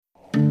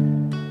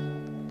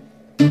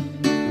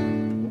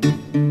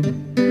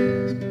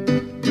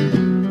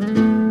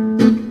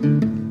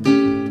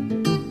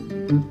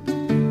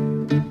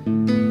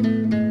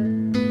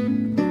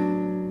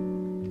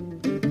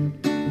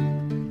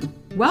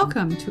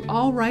Welcome to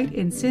All Right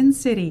in Sin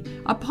City,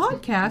 a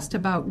podcast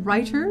about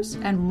writers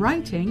and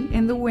writing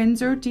in the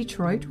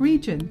Windsor-Detroit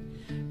region.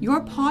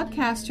 Your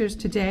podcasters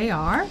today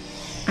are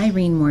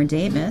Irene Moore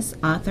Davis,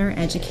 author,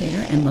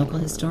 educator, and local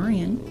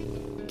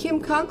historian.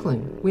 Kim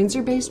Conklin,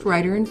 Windsor-based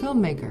writer and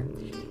filmmaker.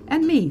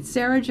 And me,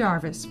 Sarah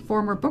Jarvis,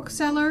 former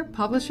bookseller,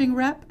 publishing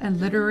rep,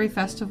 and literary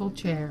festival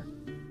chair.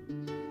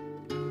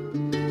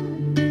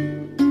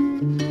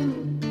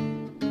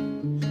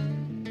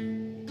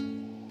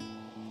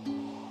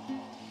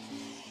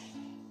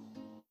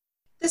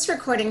 This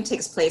recording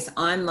takes place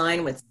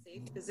online with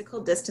safe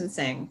physical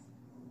distancing.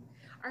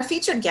 Our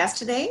featured guest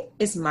today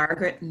is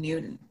Margaret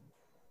Newton.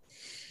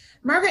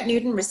 Margaret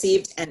Newton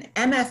received an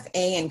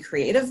MFA in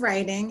creative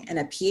writing and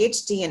a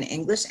PhD in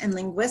English and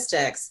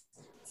linguistics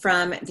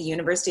from the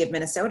University of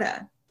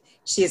Minnesota.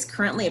 She is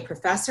currently a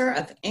professor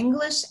of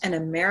English and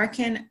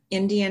American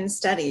Indian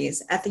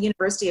Studies at the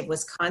University of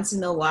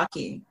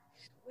Wisconsin-Milwaukee,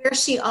 where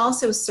she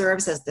also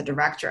serves as the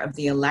director of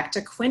the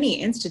Electa Quinney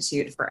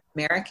Institute for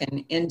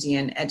American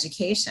Indian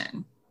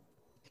Education.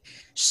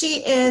 She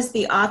is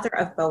the author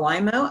of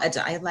Bowaimo, A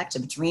Dialect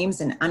of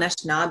Dreams in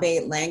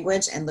Anishinaabe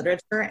Language and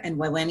Literature, and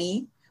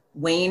Wewene,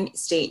 Wayne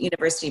State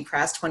University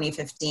Press,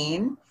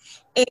 2015,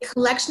 a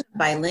collection of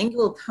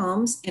bilingual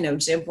poems in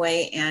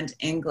Ojibwe and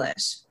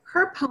English.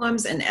 Her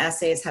poems and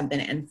essays have been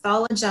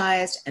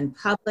anthologized and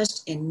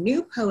published in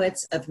New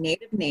Poets of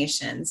Native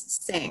Nations,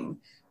 Sing,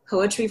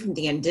 Poetry from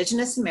the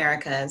Indigenous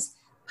Americas,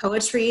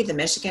 Poetry, the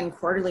Michigan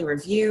Quarterly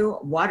Review,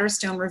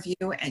 Waterstone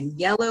Review, and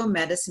Yellow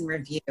Medicine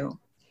Review.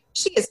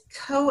 She is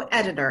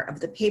co-editor of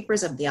the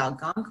papers of the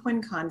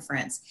Algonquin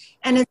Conference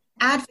and is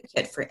an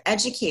advocate for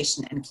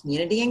education and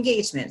community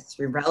engagement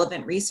through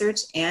relevant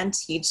research and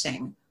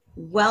teaching.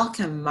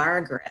 Welcome,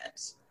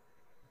 Margaret.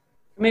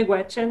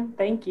 Miigwetchin,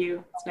 thank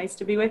you. It's nice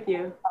to be with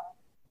you.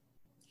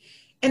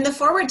 In the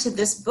foreword to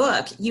this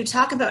book, you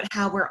talk about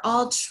how we're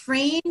all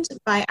trained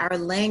by our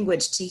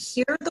language to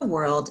hear the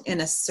world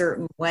in a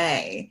certain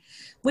way.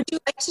 Would you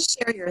like to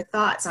share your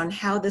thoughts on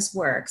how this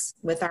works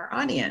with our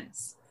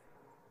audience?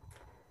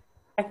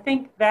 I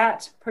think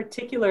that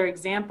particular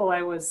example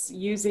I was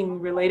using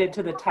related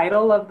to the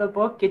title of the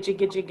book, Gidji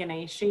Gidji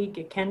Ganeshi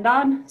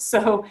Gikendan.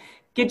 So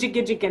Gidji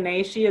Gidji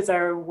Ganeshi is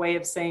our way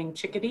of saying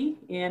chickadee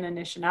in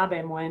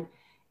Anishinaabe,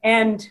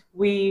 and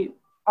we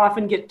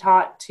often get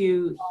taught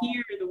to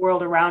hear the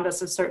world around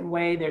us a certain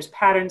way. There's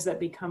patterns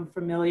that become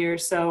familiar.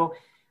 So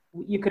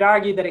you could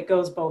argue that it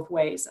goes both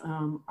ways.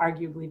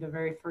 Arguably, the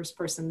very first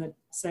person that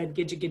said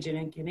Gidji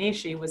Gidji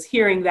Ganeshi was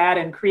hearing that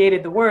and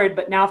created the word.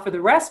 But now for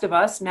the rest of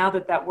us, now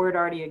that that word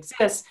already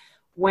exists,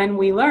 when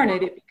we learn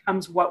it, it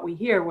becomes what we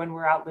hear when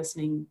we're out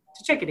listening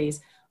to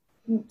chickadees.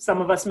 Some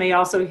of us may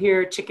also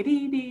hear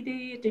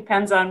chickadee-dee-dee. It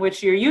depends on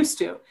which you're used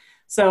to.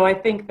 So I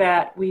think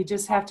that we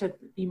just have to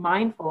be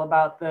mindful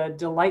about the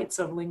delights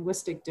of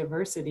linguistic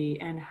diversity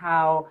and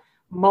how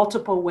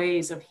multiple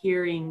ways of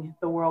hearing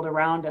the world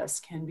around us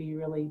can be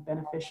really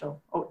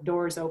beneficial.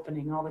 Doors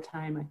opening all the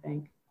time, I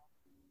think.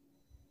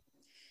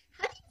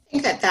 How do you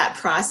think that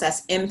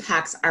process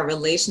impacts our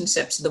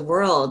relationship to the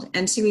world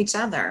and to each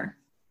other?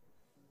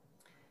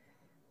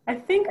 I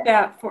think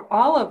that for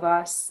all of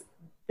us,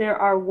 there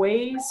are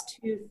ways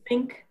to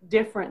think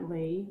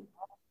differently.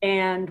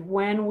 And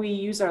when we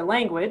use our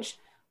language,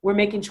 we're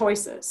making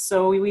choices.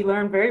 So we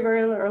learn very,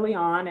 very early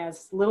on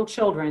as little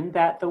children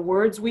that the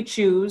words we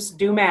choose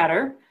do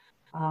matter.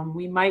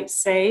 We might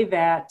say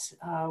that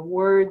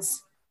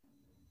words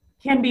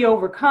can be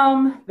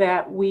overcome,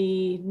 that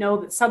we know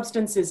that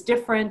substance is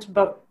different,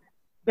 but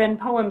then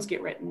poems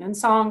get written and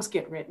songs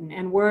get written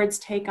and words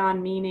take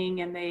on meaning,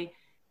 and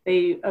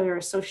they are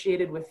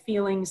associated with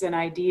feelings and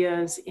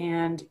ideas.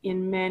 And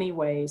in many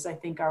ways, I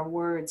think our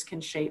words can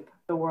shape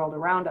the world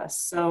around us.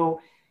 So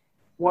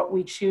what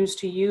we choose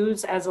to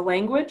use as a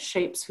language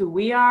shapes who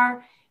we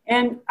are.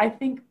 And I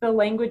think the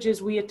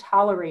languages we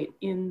tolerate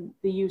in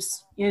the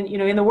use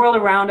in the world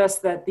around us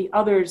that the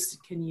others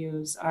can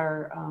use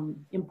are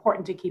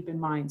important to keep in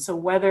mind. So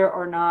whether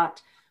or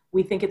not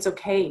we think it's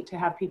okay to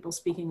have people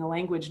speaking a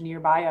language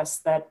nearby us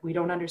that we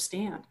don't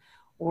understand,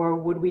 or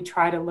would we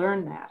try to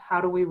learn that?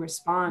 How do we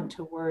respond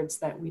to words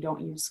that we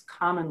don't use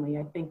commonly?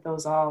 I think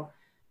those all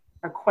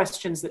are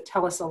questions that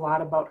tell us a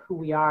lot about who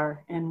we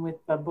are. And with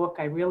the book,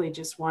 I really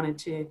just wanted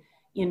to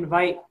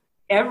invite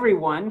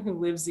everyone who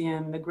lives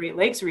in the Great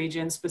Lakes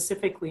region,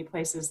 specifically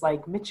places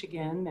like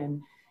Michigan,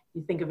 and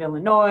you think of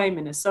Illinois,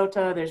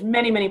 Minnesota, there's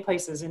many, many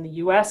places in the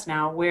US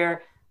now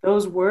where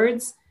those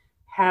words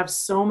have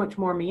so much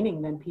more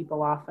meaning than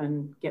people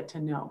often get to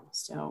know.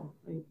 So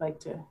we'd like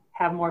to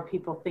have more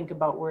people think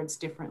about words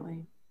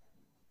differently.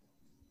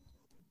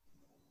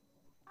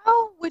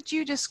 How would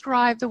you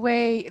describe the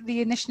way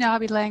the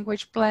Anishinaabe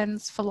language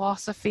blends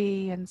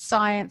philosophy and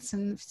science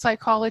and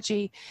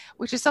psychology,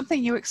 which is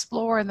something you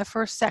explore in the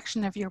first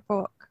section of your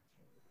book?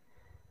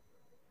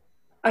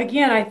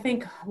 Again, I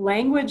think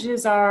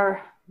languages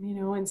are,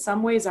 in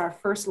some ways our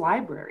first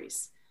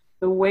libraries.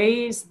 The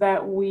ways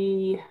that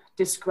we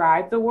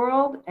describe the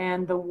world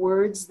and the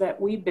words that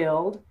we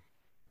build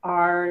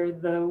are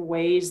the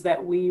ways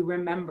that we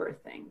remember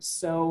things.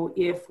 So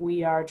if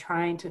we are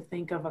trying to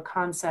think of a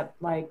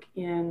concept like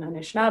in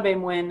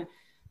Anishinaabemowin,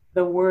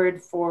 the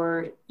word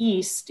for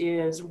east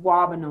is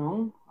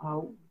Wabanong.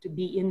 To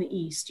be in the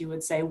east, you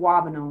would say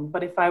Wabanong.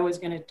 But if I was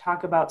going to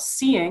talk about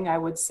seeing, I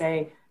would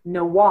say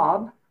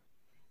Nawab.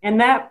 And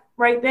that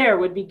right there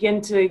would begin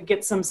to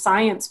get some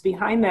science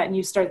behind that. And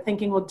you start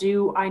thinking, well,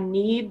 do I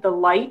need the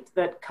light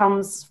that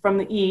comes from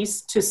the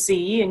east to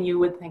see? And you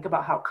would think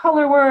about how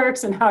color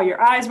works and how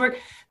your eyes work.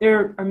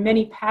 There are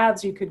many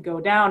paths you could go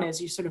down as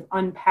you sort of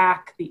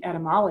unpack the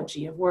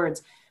etymology of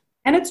words.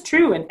 And it's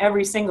true in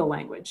every single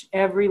language.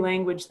 Every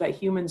language that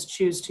humans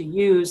choose to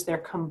use, they're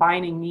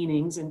combining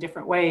meanings in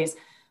different ways.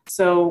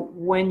 So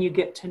when you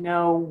get to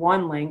know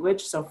one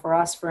language, so for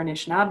us, for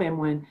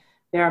Anishinaabemowin,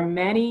 there are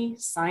many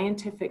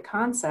scientific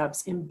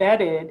concepts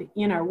embedded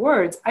in our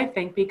words, I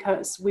think,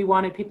 because we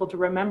wanted people to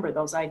remember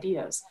those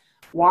ideas.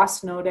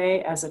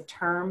 Wasnode as a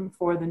term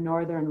for the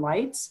Northern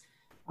Lights.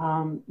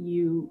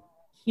 You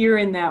hear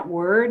in that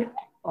word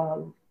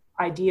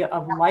idea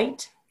of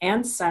light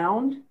and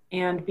sound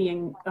and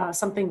being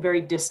something very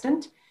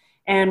distant.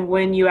 And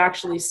when you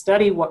actually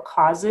study what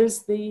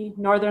causes the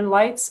Northern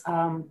Lights,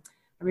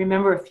 I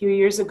remember a few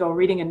years ago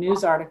reading a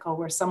news article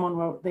where someone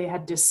wrote they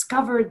had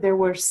discovered there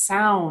were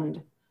sounds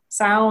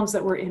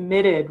that were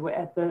emitted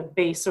at the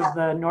base of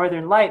the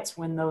Northern Lights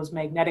when those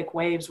magnetic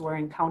waves were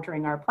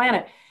encountering our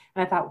planet.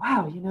 And I thought,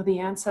 wow, you know, the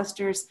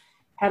ancestors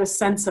had a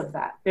sense of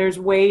that. There's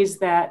ways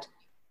that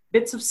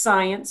bits of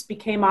science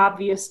became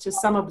obvious to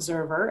some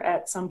observer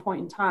at some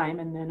point in time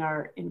and then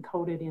are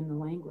encoded in the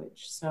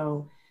language.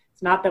 So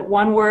it's not that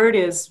one word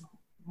is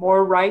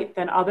more right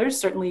than others.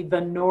 Certainly the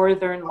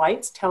Northern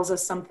Lights tells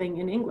us something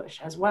in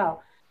English as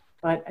well.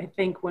 But I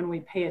think when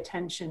we pay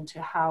attention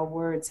to how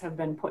words have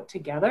been put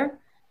together,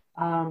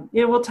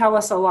 it will tell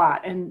us a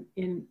lot. And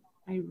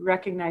I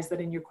recognize that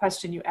in your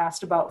question, you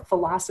asked about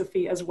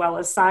philosophy as well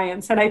as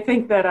science. And I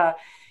think that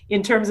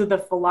in terms of the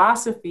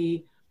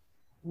philosophy,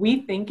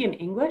 we think in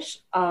English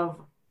of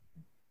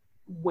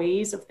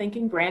ways of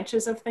thinking,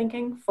 branches of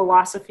thinking.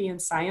 Philosophy and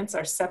science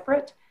are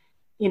separate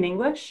in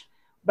English.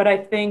 But I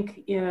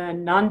think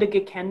in Nanda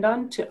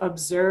Gekendon, to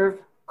observe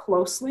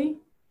closely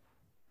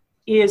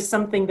is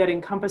something that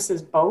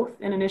encompasses both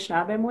in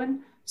Anishinaabemowin.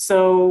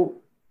 So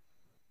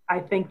I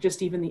think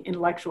just even the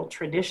intellectual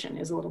tradition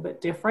is a little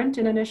bit different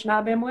in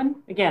Anishinaabemowin.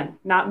 Again,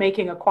 not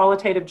making a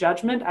qualitative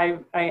judgment. I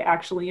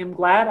actually am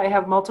glad I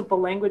have multiple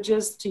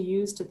languages to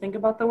use to think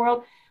about the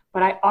world.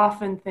 But I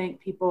often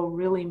think people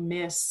really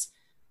miss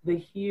the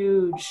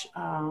huge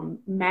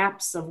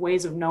maps of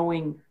ways of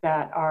knowing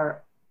that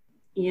are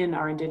in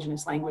our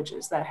indigenous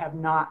languages that have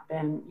not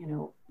been, you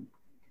know,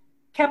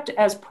 kept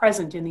as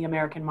present in the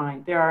American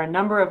mind. There are a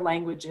number of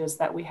languages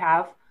that we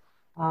have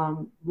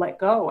let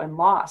go and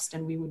lost,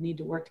 and we would need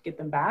to work to get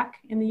them back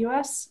in the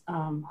US.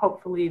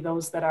 Hopefully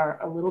those that are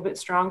a little bit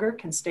stronger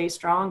can stay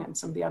strong and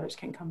some of the others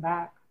can come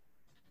back.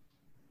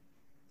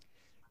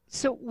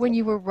 So when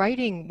you were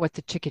writing What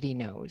the Chickadee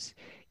Knows,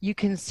 you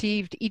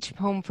conceived each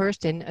poem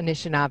first in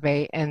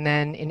Anishinaabe and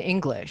then in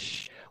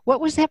English.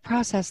 What was that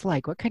process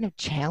like? What kind of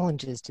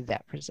challenges did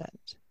that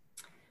present?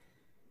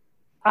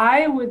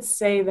 I would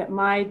say that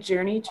my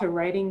journey to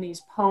writing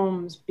these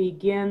poems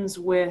begins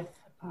with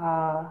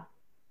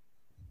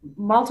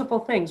multiple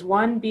things.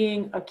 One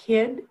being a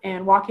kid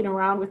and walking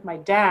around with my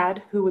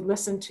dad who would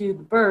listen to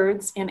the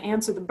birds and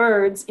answer the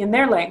birds in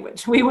their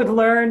language. We would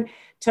learn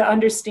to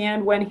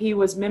understand when he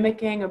was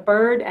mimicking a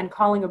bird and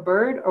calling a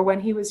bird, or when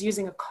he was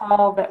using a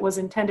call that was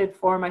intended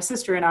for my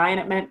sister and I, and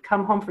it meant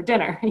come home for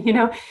dinner, you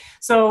know?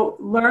 So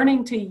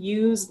learning to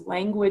use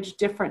language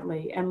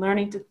differently and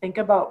learning to think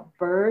about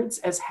birds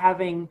as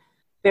having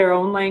their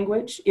own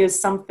language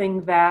is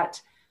something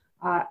that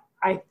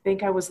I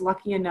think I was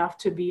lucky enough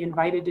to be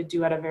invited to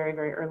do at a very,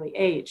 very early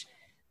age.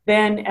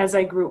 Then as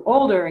I grew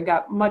older and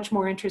got much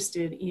more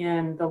interested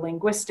in the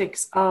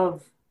linguistics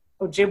of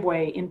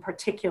Ojibwe in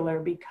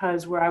particular,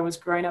 because where I was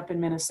growing up in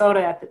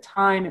Minnesota at the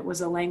time, it was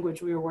a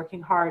language we were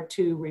working hard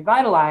to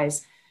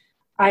revitalize.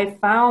 I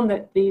found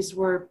that these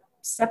were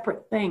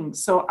separate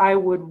things. So I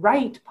would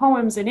write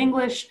poems in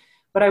English,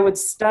 but I would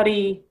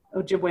study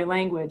Ojibwe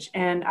language,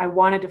 and I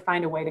wanted to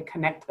find a way to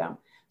connect them.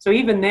 So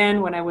even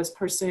then, when I was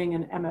pursuing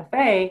an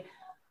MFA,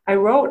 I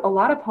wrote a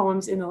lot of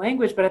poems in the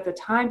language, but at the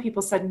time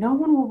people said, no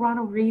one will want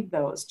to read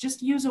those.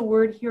 Just use a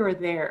word here or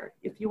there.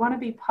 If you want to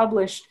be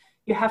published,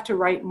 you have to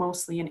write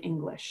mostly in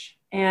English.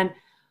 And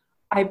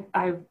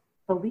I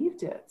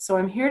believed it. So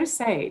I'm here to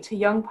say to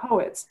young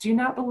poets, do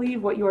not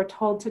believe what you are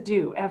told to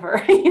do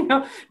ever. You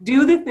know,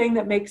 do the thing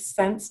that makes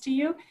sense to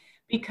you,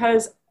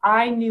 because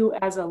I knew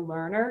as a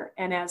learner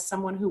and as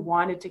someone who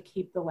wanted to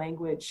keep the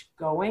language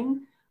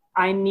going,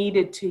 I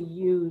needed to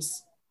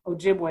use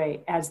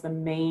Ojibwe as the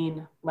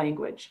main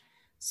language.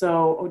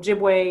 So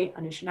Ojibwe,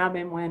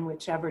 Anishinaabemowin,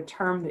 whichever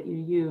term that you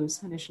use,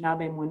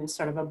 Anishinaabemowin is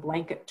sort of a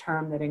blanket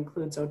term that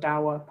includes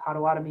Odawa,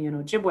 Potawatomi,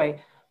 and Ojibwe.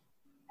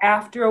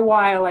 After a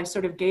while, I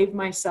sort of gave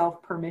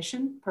myself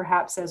permission,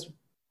 perhaps as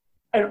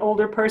an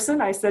older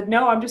person, I said,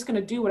 no, I'm just going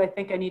to do what I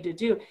think I need to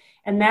do.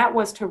 And that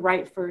was to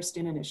write first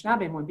in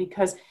Anishinaabe,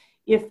 because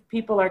if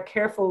people are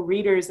careful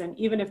readers, and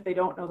even if they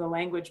don't know the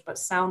language but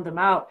sound them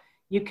out,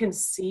 you can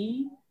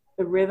see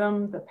the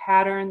rhythm, the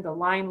pattern, the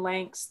line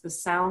lengths, the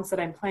sounds that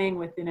I'm playing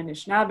with in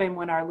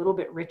Anishinaabe are a little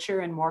bit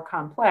richer and more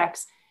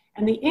complex.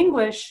 And the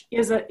English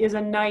is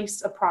a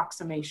nice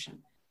approximation,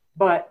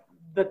 but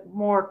the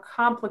more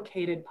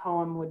complicated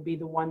poem would be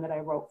the one that I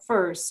wrote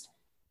first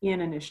in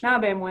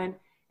Anishinaabe,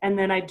 and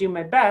then I do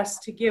my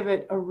best to give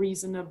it a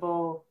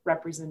reasonable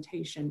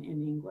representation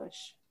in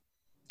English.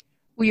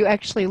 Well, you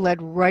actually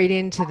led right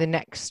into the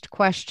next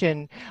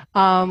question.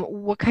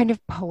 What kind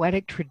of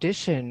poetic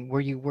tradition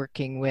were you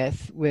working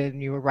with when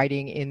you were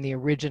writing in the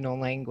original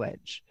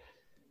language?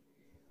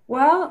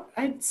 Well,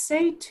 I'd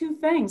say two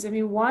things. I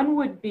mean, one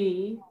would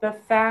be the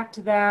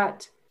fact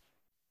that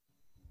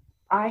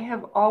I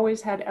have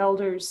always had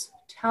elders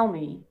tell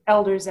me,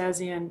 elders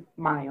as in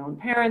my own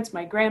parents,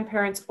 my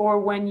grandparents, or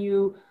when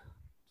you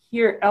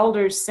hear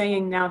elders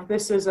saying, now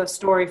this is a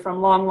story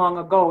from long, long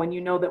ago, and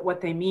you know that what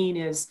they mean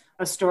is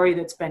a story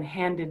that's been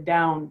handed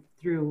down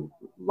through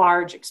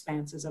large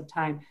expanses of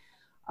time,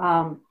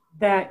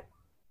 that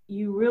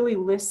you really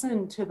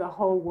listen to the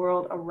whole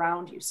world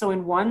around you. So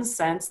in one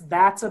sense,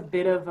 that's a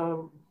bit of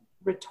a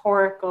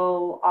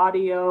rhetorical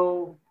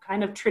audio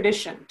kind of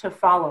tradition to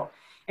follow.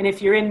 And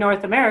if you're in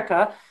North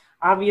America,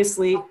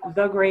 obviously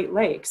the Great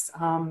Lakes,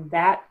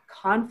 that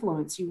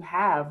confluence you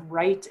have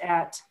right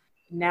at,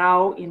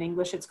 now in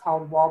English it's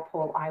called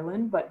Walpole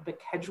Island, but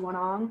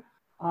Bequejiwinong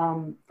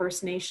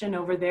First Nation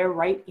over there,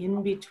 right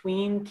in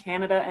between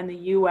Canada and the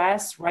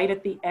US, right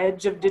at the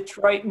edge of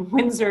Detroit and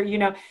Windsor, you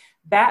know,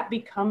 that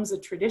becomes a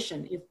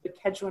tradition. If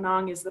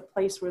Bequejiwinong is the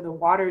place where the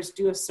waters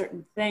do a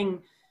certain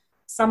thing,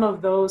 some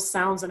of those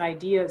sounds and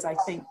ideas, I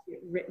think, get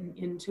written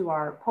into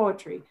our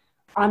poetry.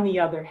 On the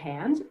other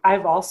hand,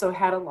 I've also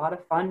had a lot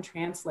of fun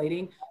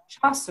translating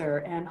Chaucer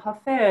and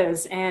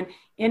Hafez and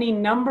any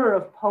number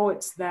of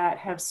poets that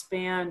have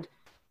spanned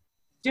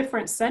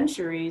different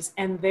centuries,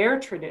 and their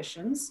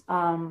traditions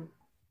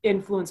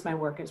influence my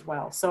work as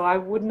well. So I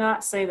would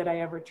not say that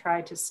I ever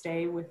try to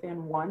stay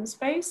within one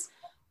space.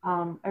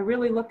 I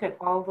really look at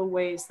all the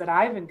ways that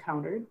I've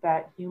encountered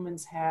that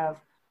humans have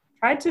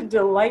tried to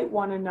delight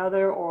one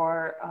another,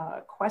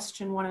 or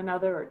question one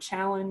another, or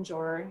challenge,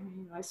 or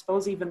I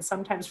suppose even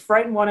sometimes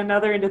frighten one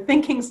another into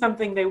thinking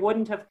something they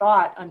wouldn't have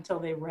thought until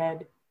they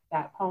read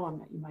that poem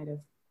that you might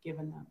have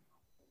given them.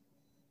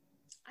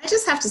 I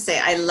just have to say,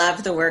 I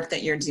love the work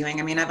that you're doing.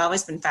 I mean, I've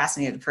always been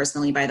fascinated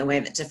personally by the way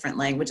that different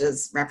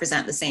languages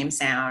represent the same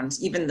sound.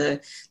 Even the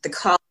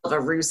call of a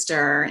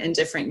rooster in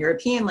different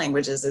European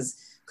languages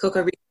is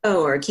kokoriko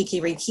or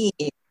kikiriki,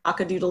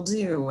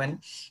 cock-a-doodle-doo, and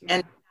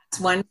that's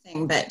one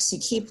thing. But to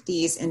keep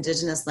these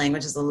Indigenous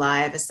languages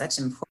alive is such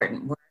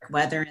important work,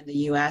 whether in the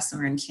US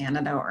or in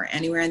Canada or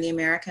anywhere in the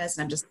Americas.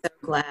 And I'm just so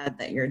glad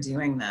that you're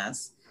doing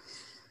this.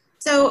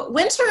 So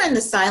winter and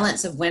the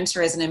silence of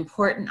winter is an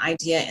important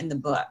idea in the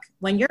book.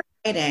 When you're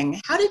writing,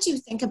 how did you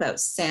think about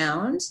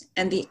sound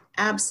and the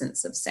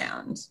absence of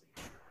sound?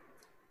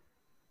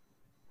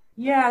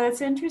 Yeah,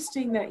 that's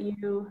interesting that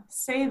you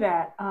say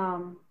that.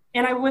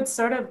 And I would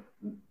sort of,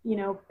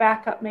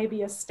 back up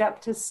maybe a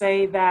step to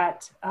say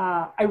that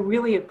I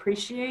really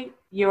appreciate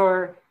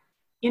your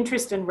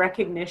interest and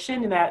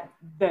recognition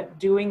that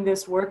doing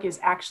this work is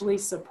actually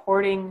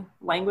supporting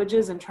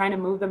languages and trying to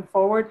move them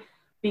forward,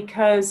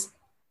 because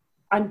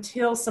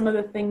until some of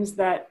the things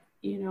that,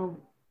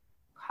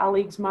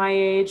 colleagues my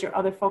age or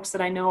other folks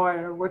that I know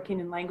are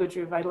working in language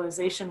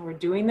revitalization were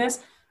doing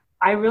this,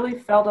 I really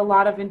felt a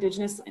lot of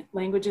Indigenous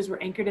languages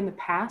were anchored in the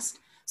past.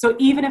 So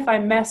even if I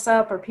mess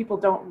up or people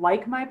don't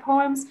like my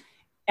poems,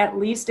 at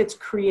least it's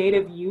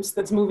creative use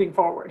that's moving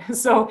forward.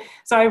 So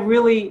I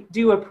really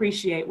do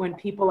appreciate when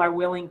people are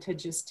willing to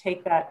just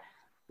take that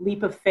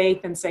leap of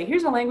faith and say,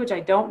 here's a language I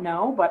don't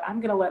know, but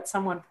I'm going to let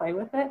someone play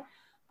with it.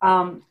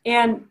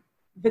 And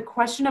the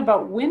question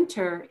about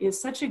winter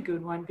is such a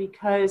good one,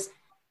 because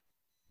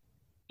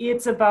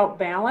it's about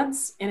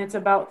balance and it's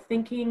about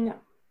thinking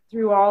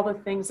through all the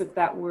things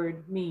that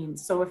word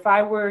means. So if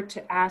I were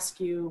to ask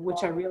you,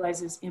 which I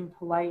realize is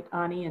impolite,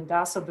 Ani and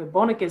Daso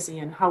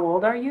Bibonagazian, how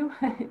old are you?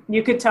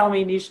 You could tell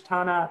me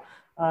Nishitana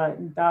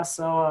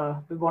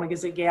Daso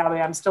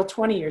Bibonagazigabe, I'm still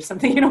 20 or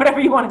something, whatever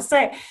you want to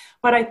say.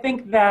 But I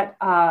think that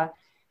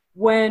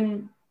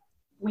when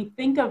we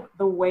think of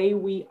the way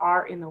we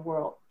are in the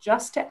world,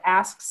 just to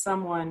ask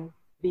someone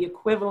the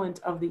equivalent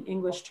of the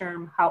English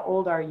term, how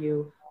old are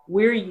you?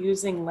 We're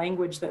using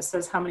language that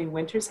says, how many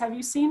winters have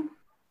you seen?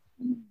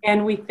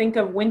 And we think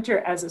of winter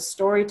as a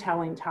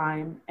storytelling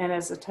time and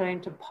as a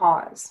time to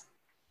pause.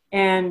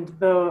 And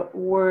the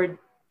word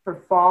for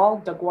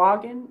fall,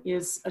 dagwagan,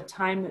 is a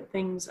time that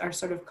things are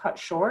sort of cut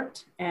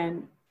short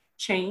and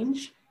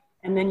change.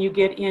 And then you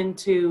get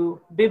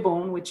into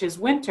bibon, which is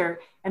winter,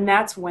 and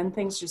that's when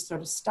things just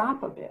sort of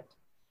stop a bit.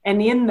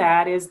 And in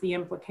that is the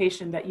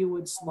implication that you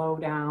would slow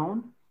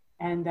down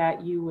and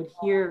that you would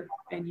hear,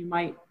 and you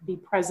might be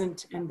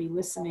present and be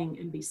listening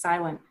and be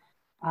silent.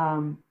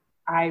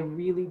 I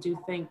really do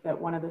think that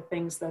one of the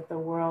things that the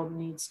world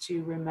needs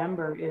to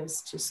remember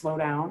is to slow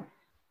down.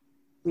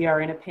 We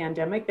are in a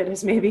pandemic that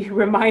has maybe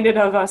reminded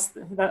of us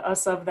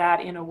of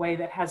that in a way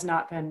that has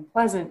not been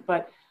pleasant,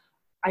 but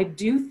I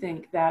do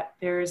think that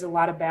there is a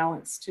lot of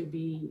balance to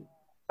be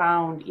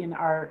found in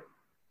our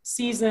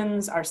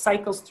seasons, our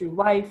cycles through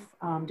life,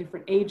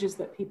 different ages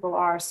that people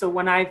are. So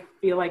when I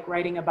feel like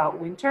writing about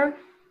winter,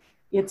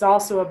 it's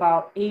also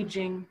about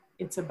aging.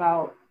 It's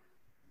about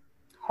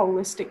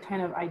holistic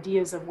kind of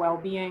ideas of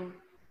well-being,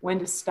 when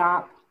to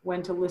stop,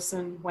 when to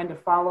listen, when to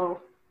follow,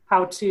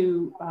 how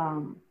to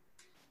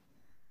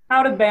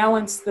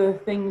balance the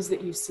things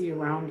that you see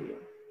around you.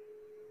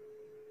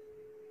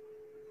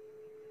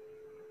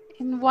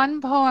 In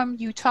one poem,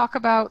 you talk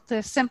about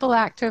the simple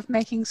act of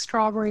making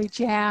strawberry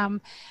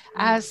jam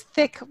as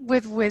thick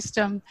with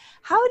wisdom.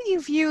 How do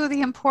you view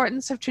the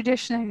importance of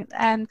tradition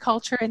and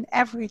culture in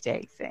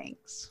everyday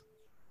things?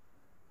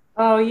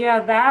 Oh yeah,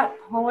 that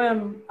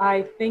poem,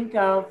 I think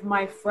of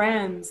my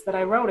friends that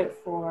I wrote it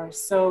for.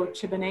 So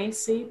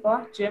Chibanesi,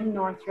 Jim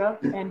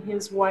Northrup, and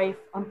his wife,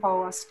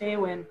 Umpawa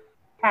Stewin,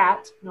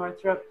 Pat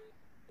Northrup,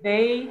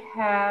 they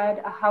had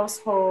a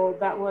household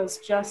that was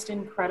just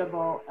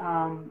incredible.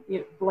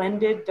 It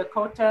blended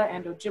Dakota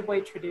and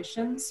Ojibwe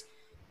traditions,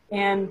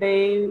 and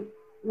they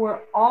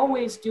were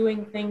always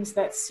doing things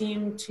that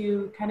seemed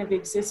to kind of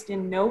exist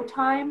in no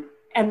time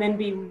and then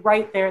be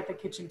right there at the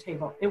kitchen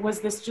table. It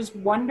was this just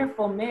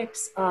wonderful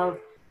mix of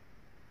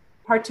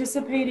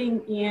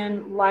participating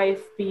in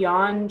life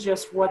beyond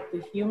just what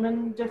the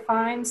human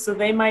defines. So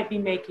they might be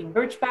making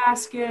birch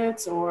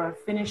baskets or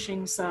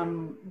finishing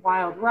some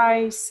wild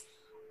rice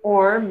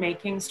or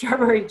making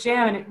strawberry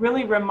jam. And it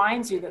really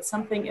reminds you that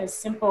something as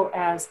simple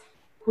as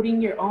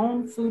putting your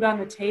own food on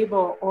the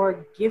table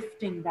or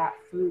gifting that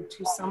food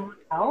to someone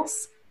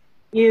else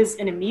is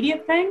an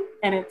immediate thing,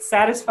 and it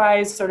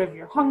satisfies sort of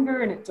your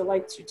hunger and it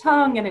delights your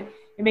tongue and it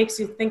makes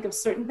you think of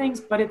certain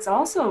things, but it's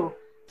also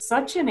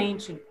such an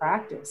ancient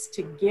practice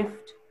to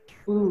gift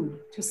food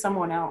to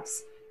someone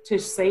else, to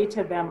say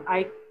to them,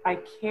 I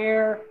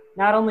care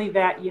not only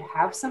that you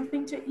have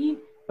something to eat,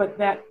 but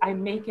that I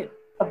make it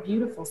a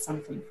beautiful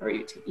something for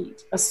you to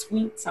eat, a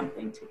sweet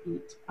something to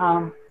eat.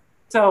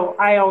 So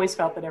I always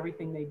felt that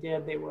everything they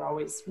did, they were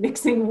always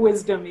mixing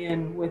wisdom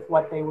in with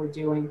what they were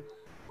doing.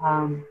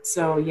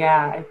 So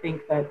yeah, I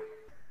think that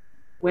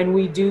when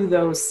we do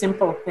those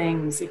simple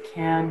things, it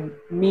can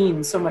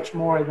mean so much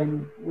more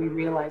than we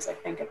realize, I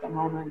think, at the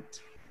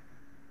moment.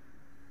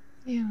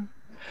 Yeah.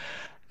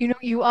 You know,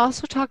 you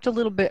also talked a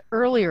little bit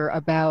earlier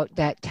about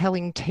that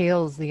telling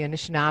tales the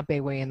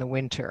Anishinaabe way in the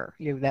winter.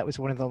 That was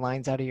one of the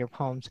lines out of your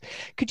poems.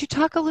 Could you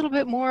talk a little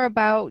bit more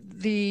about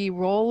the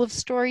role of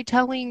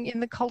storytelling in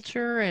the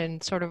culture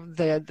and sort of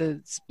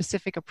the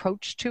specific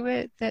approach to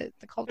it that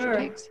the culture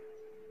takes?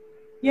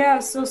 Yeah,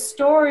 so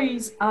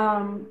stories,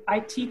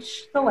 I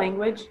teach the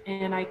language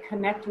and I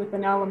connect with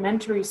an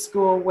elementary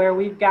school where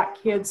we've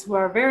got kids who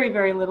are very,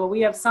 very little.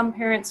 We have some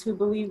parents who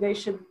believe they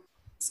should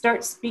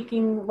start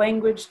speaking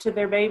language to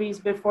their babies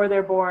before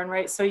they're born,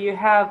 right? So you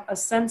have a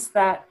sense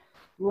that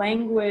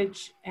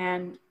language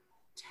and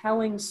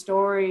telling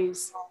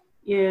stories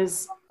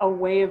is a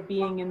way of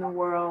being in the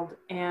world.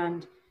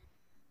 And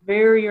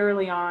very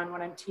early on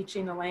when I'm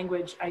teaching the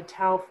language, I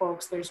tell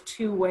folks there's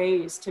two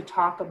ways to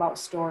talk about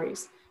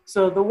stories.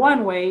 So the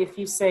one way, if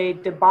you say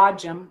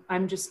debajam,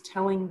 I'm just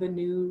telling the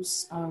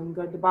news,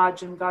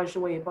 debajam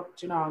gajwe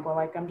bakjanagwa,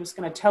 like I'm just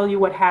going to tell you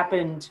what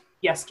happened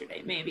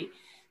yesterday, maybe.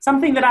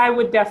 Something that I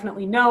would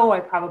definitely know, I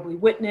probably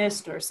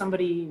witnessed, or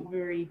somebody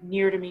very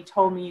near to me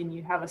told me, and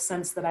you have a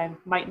sense that I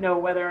might know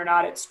whether or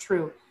not it's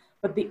true.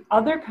 But the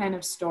other kind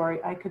of story,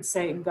 I could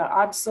say, nga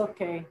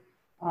adsoke,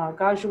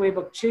 gajwe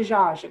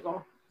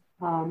bakchijajago,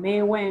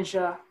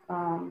 mewenja,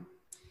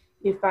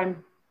 if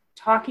I'm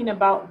talking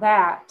about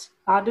that,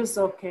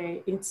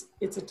 Adazoke,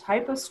 it's a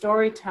type of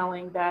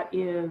storytelling that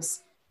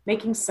is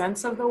making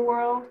sense of the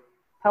world,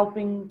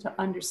 helping to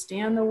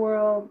understand the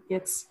world.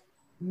 It's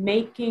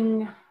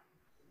making,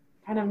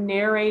 kind of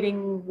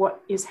narrating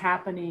what is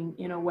happening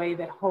in a way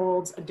that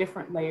holds a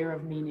different layer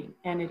of meaning.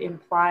 And it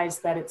implies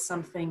that it's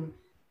something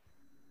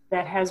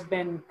that has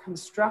been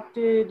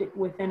constructed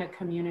within a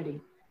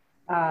community.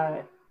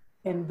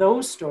 And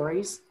those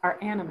stories are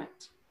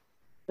animate.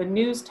 The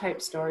news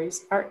type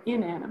stories are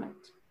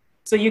inanimate.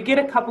 So you get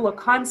a couple of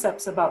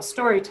concepts about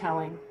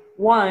storytelling.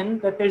 One,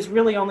 that there's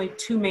really only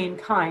two main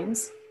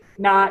kinds,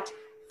 not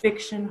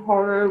fiction,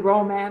 horror,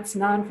 romance,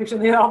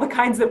 nonfiction, all the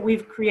kinds that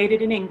we've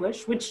created in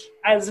English, which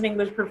as an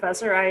English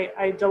professor,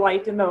 I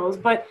delight in those.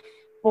 But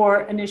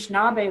for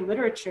Anishinaabe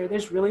literature,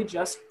 there's really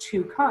just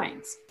two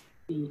kinds,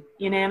 the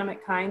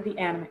inanimate kind, the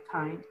animate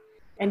kind.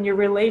 And your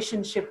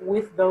relationship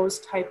with those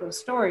type of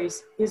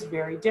stories is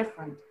very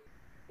different.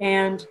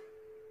 And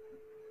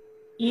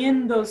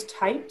in those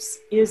types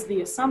is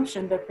the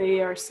assumption that they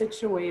are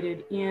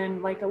situated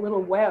in like a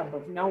little web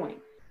of knowing.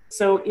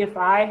 So if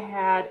I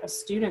had a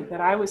student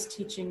that I was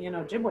teaching in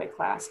Ojibwe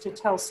class to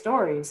tell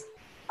stories,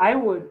 I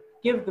would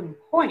give them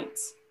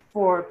points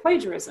for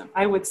plagiarism.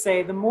 I would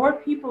say the more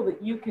people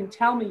that you can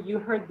tell me you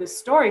heard this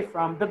story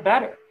from, the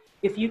better.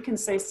 If you can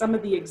say some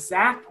of the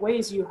exact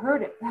ways you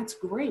heard it, that's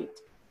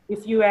great.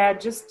 If you add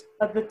just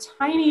the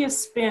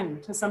tiniest spin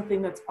to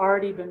something that's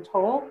already been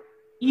told,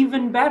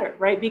 even better,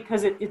 right?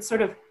 Because it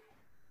sort of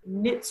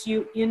knits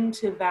you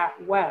into that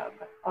web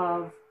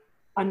of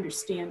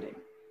understanding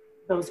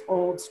those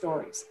old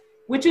stories,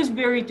 which is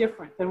very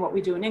different than what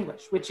we do in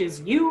English, which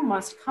is you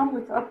must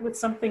come up with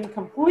something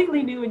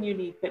completely new and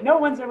unique that no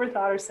one's ever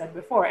thought or said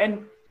before.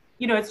 And,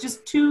 you know, it's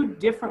just two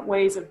different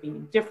ways of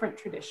being, different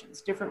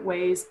traditions, different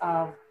ways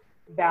of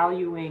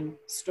valuing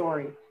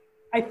story.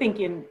 I think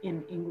in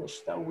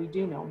English, though, we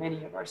do know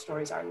many of our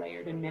stories are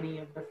layered, and many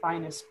of the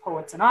finest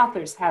poets and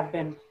authors have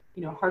been,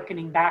 you know,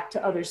 hearkening back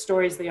to other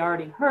stories they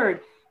already heard,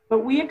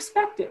 but we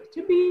expect it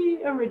to be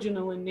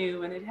original and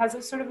new, and it has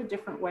a sort of a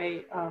different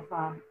way of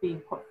being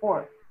put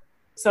forth.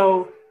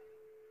 So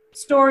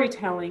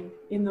storytelling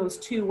in those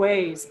two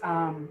ways,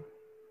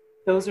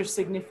 those are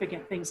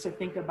significant things to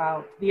think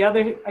about. The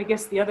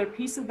other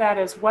piece of that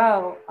as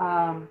well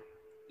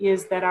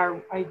is that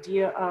our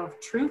idea of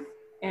truth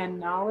and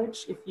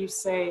knowledge, if you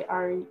say,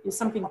 is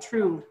something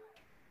true?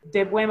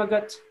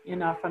 Debwemagut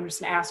enough. I'm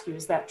just gonna ask you,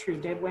 is that true?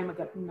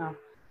 Debwemagut enough.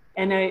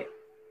 And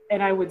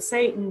I would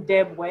say in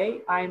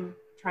Debwe, I'm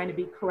trying to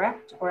be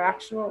correct or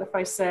actual. If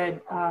I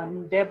said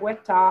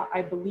Debweta,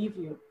 I believe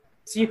you.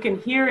 So you can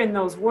hear in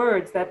those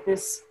words that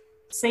this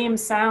same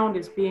sound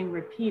is being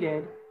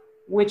repeated,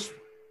 which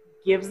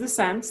gives the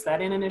sense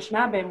that in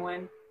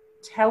Anishinaabemowin,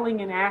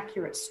 telling an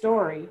accurate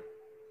story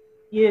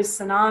is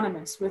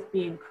synonymous with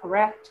being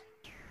correct,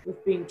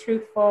 with being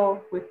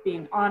truthful, with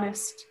being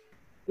honest.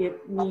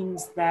 It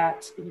means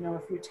that, you know,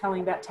 if you're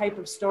telling that type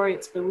of story,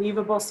 it's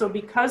believable. So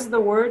because the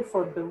word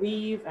for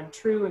believe and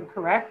true and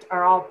correct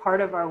are all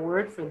part of our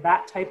word for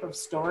that type of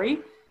story,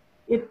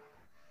 it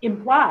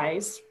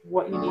implies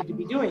what you need to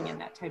be doing in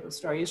that type of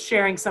story is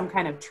sharing some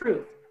kind of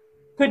truth.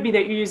 Could be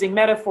that you're using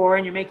metaphor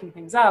and you're making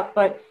things up,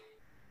 but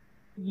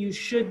you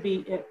should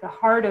be at the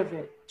heart of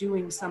it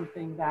doing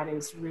something that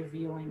is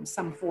revealing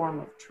some form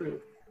of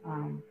truth.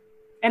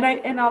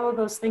 And all of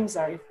those things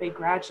are,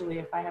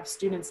 if I have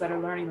students that are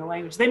learning the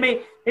language, they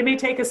may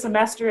take a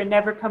semester and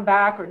never come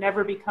back or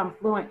never become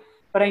fluent,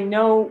 but I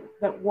know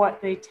that what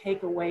they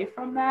take away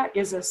from that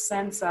is a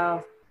sense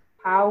of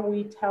how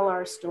we tell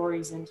our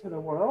stories into the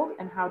world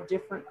and how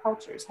different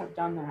cultures have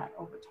done that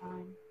over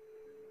time.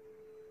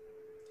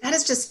 That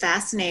is just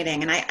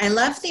fascinating. And I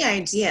love the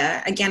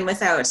idea, again,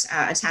 without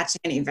attaching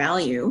any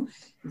value,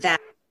 that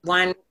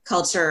one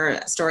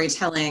culture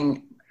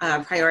storytelling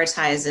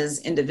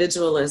prioritizes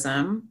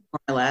individualism, more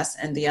or less,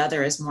 and the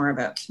other is more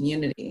about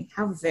community.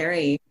 How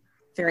very,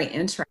 very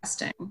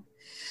interesting.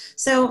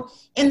 So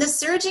in The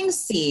Surging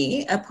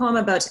Sea, a poem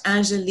about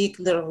Angélique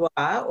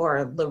Leroy,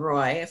 or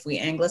Leroy, if we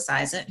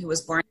anglicize it, who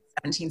was born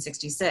in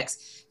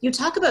 1766, you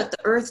talk about the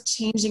earth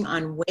changing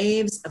on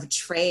waves of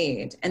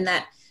trade, and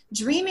that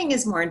dreaming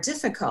is more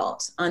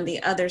difficult on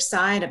the other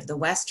side of the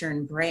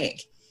Western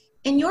break.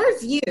 In your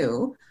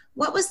view,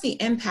 what was the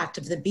impact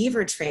of the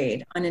beaver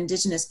trade on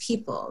Indigenous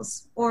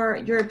peoples or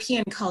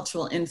European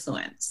cultural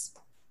influence?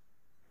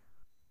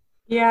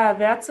 Yeah,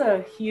 that's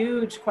a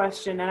huge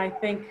question. And I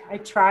think I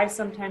try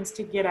sometimes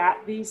to get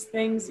at these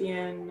things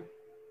in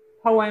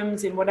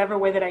poems in whatever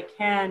way that I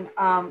can.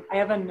 I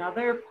have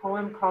another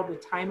poem called The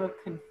Time of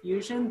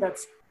Confusion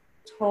that's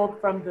told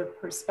from the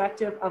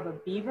perspective of a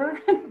beaver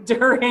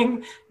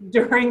during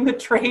the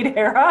trade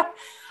era,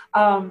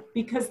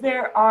 because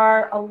there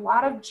are a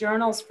lot of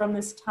journals from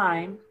this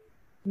time.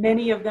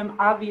 Many of them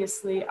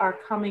obviously are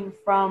coming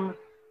from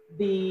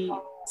the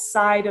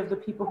side of the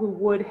people who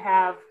would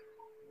have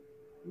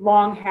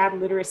long had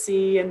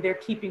literacy, and they're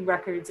keeping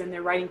records and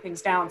they're writing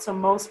things down. So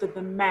most of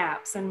the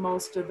maps and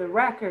most of the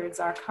records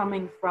are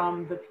coming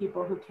from the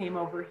people who came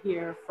over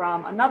here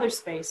from another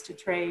space to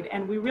trade.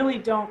 And we really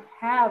don't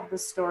have the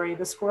story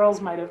the squirrels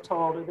might have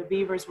told or the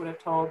beavers would have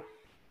told.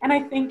 And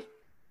I think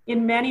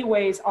in many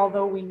ways,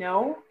 although we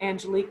know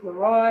Angélique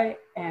Leroy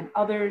and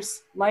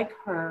others like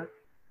her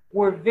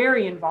were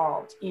very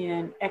involved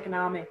in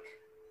economic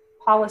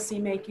policy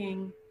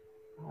making,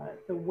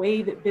 the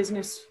way that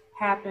business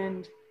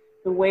happened,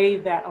 the way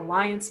that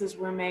alliances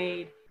were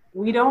made,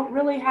 we don't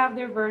really have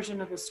their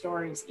version of the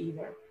stories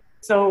either.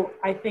 So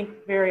I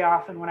think very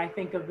often when I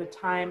think of the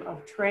time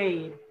of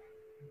trade,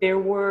 there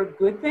were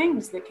good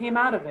things that came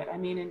out of it. I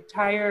mean,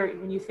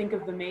 when you think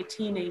of the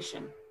Métis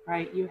Nation,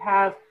 right, you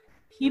have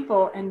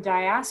people and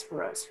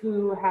diasporas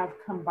who have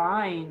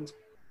combined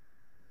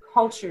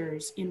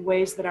cultures in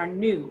ways that are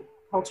new,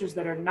 cultures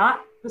that are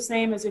not the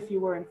same as if you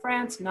were in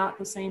France, not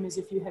the same as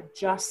if you had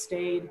just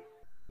stayed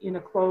in a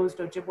closed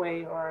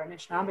Ojibwe or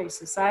Anishinaabe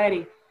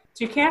society.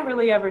 So you can't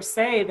really ever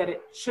say that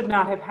it should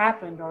not have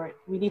happened or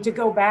we need to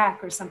go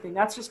back or something.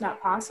 That's just not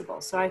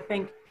possible. So I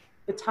think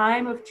the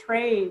time of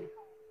trade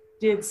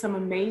did some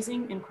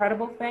amazing,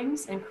 incredible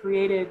things and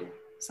created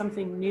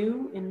something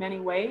new in many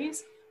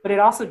ways, but it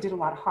also did a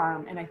lot of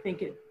harm. And I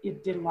think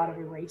it did a lot of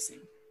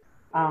erasing.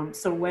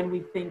 So when we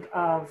think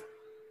of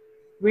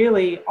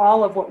really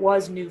all of what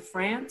was New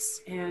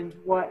France and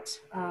what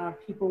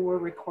people were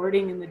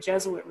recording in the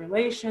Jesuit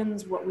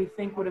relations, what we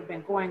think would have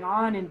been going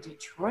on in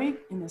Detroit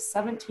in the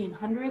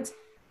 1700s,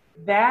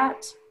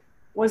 that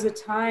was a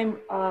time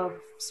of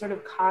sort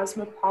of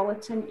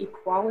cosmopolitan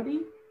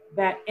equality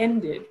that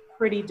ended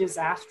pretty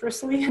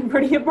disastrously and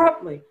pretty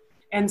abruptly.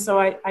 And so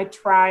I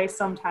try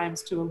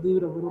sometimes to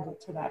allude a little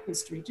bit to that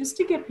history just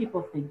to get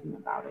people thinking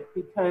about it,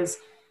 because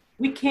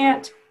we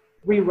can't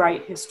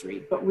rewrite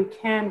history, but we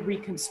can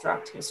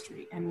reconstruct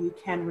history and we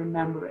can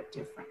remember it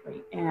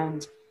differently.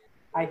 And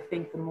I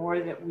think the more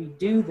that we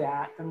do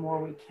that, the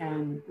more we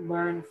can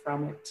learn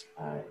from it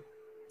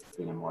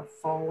in a more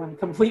full and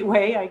complete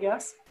way, I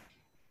guess.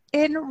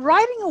 In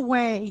Writing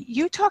Away,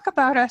 you talk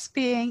about us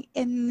being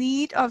in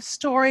need of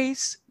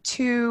stories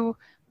to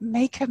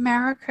make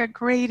America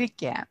great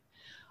again.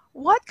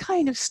 What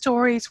kind of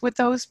stories would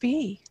those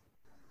be?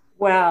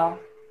 Well,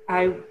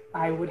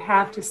 I would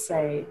have to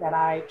say that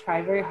I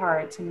try very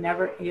hard to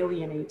never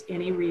alienate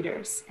any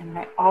readers. And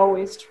I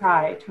always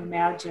try to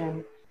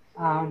imagine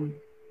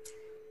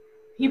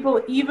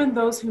people, even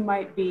those who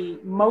might be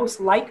most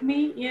like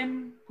me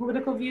in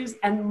political views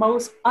and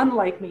most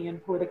unlike me in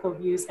political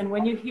views. And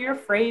when you hear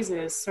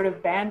phrases sort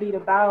of bandied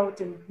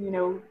about and, you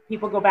know,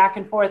 people go back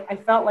and forth, I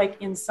felt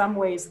like in some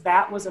ways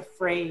that was a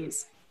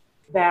phrase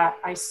that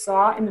I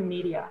saw in the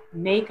media,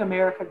 make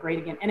America great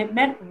again. And it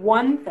meant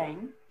one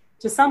thing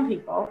to some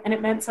people, and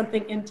it meant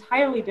something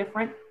entirely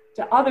different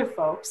to other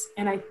folks.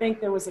 And I think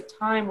there was a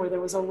time where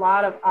there was a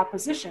lot of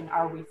opposition.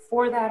 Are we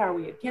for that? Are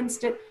we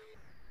against it?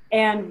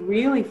 And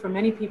really, for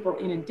many people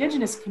in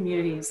Indigenous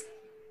communities,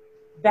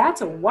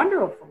 that's a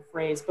wonderful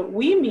phrase, but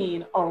we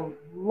mean a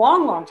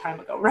long, long time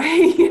ago,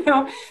 right? You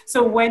know,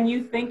 so when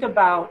you think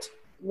about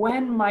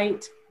when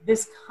might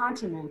this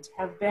continent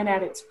have been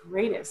at its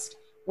greatest,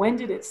 when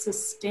did it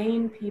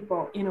sustain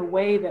people in a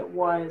way that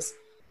was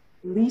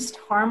least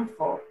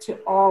harmful to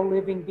all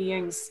living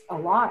beings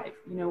alive?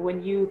 You know,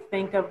 when you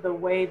think of the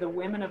way the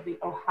women of the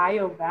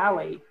Ohio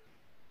Valley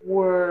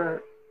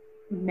were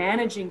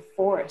managing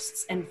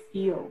forests and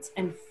fields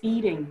and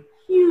feeding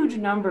huge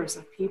numbers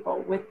of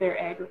people with their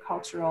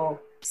agricultural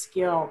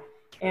skill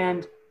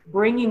and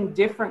bringing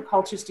different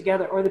cultures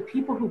together, or the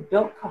people who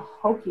built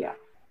Cahokia,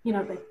 you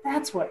know, like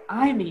that's what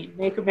I mean,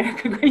 make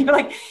America great.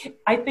 Like,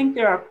 I think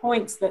there are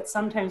points that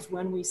sometimes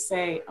when we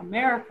say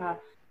America,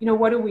 you know,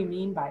 what do we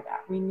mean by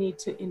that? We need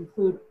to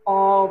include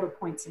all the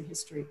points in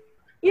history.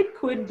 It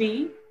could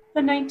be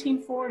the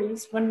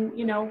 1940s when,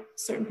 you know,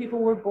 certain people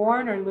were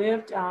born or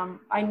lived.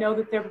 I know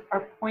that there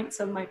are points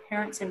of my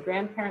parents and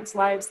grandparents'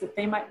 lives that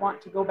they might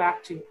want to go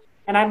back to,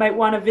 and I might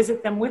want to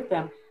visit them with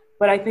them.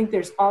 But I think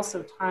there's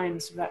also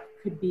times that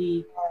could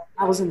be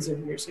thousands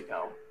of years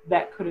ago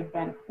that could have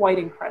been quite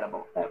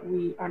incredible that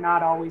we are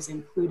not always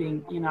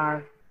including in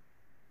our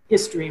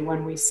history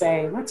when we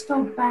say, let's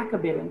go back a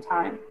bit in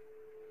time.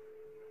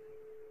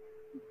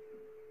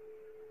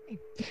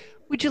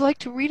 Would you like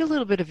to read a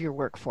little bit of your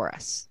work for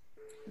us?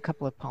 A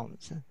couple of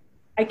poems.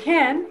 I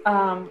can.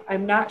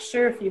 I'm not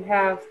sure if you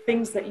have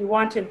things that you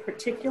want in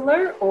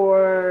particular,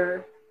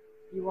 or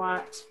you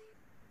want,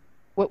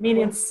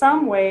 in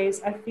some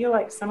ways, I feel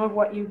like some of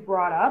what you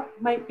brought up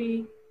might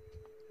be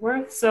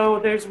worth. So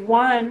there's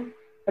one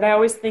that I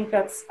always think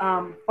that's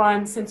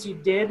fun, since you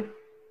did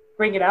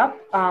bring it up.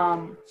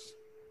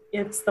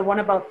 It's the one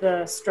about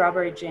the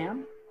strawberry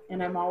jam.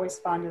 And I'm always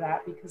fond of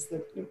that because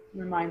it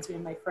reminds me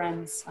of my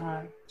friends,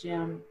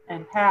 Jim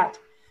and Pat.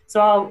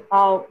 So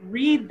I'll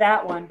read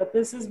that one, but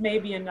this is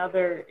maybe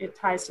another, it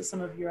ties to some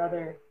of your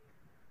other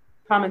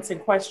comments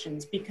and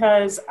questions.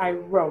 Because I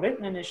wrote it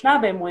in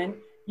Anishinaabemowin,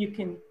 you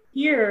can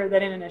hear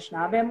that in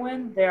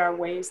Anishinaabemowin, there are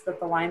ways that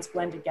the lines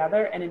blend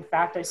together. And in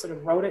fact, I sort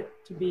of wrote it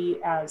to be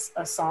as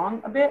a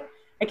song a bit.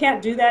 I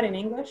can't do that in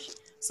English.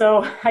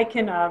 So I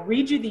can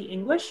read you the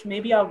English.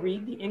 Maybe I'll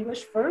read the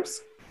English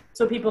first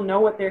so people know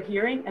what they're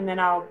hearing, and then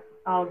I'll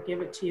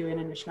give it to you in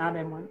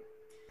Anishinaabemowin.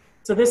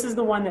 So this is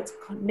the one that's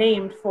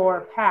named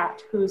for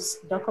Pat, whose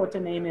Dakota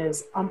name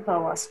is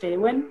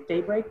Umpawastewin,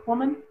 Daybreak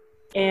Woman.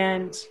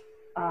 And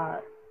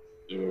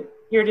here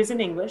it is in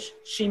English.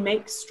 She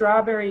makes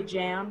strawberry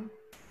jam,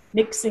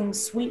 mixing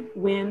sweet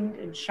wind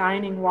and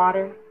shining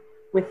water,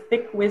 with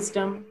thick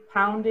wisdom,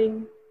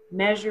 pounding,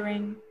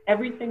 measuring,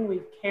 everything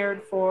we've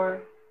cared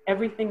for,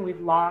 everything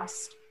we've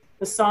lost,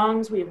 the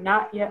songs we have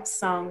not yet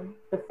sung,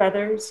 the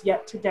feathers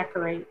yet to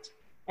decorate,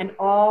 and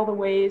all the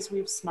ways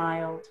we've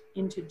smiled,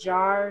 into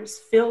jars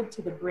filled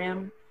to the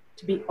brim,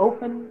 to be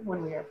open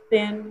when we are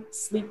thin,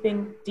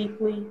 sleeping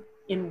deeply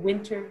in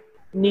winter,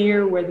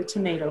 near where the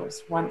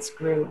tomatoes once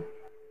grew.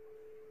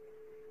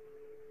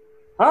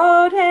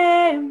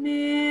 Ode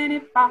mini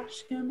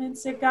pashkum in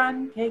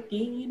segan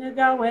kekina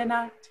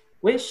gawenat,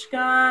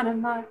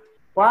 wishganamat,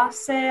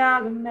 wase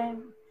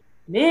agamen.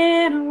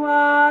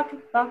 Ninwak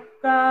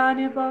baka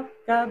ni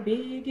baka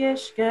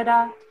bigish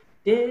gadat,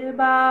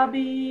 diba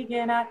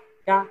biginat,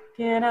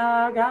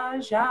 gakina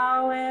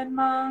gajau en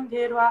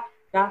mangidwa,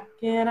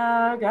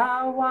 gakina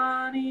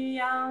gawani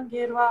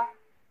angidwa.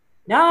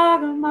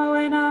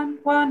 Nagamawinan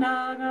kwa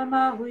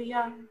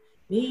nagamawiyan,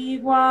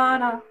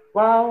 Miguana,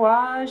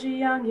 Wawaji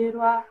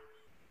Angirwa,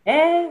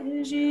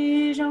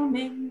 Eji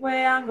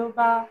Jomingwe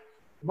Angoba,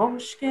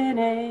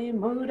 Moshkene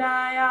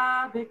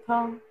Mudaya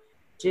Bikong,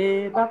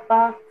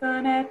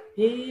 Jibapakane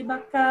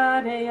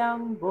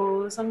Pibakadeyang,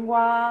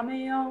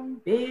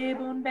 Bozangwameong,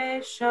 Bibun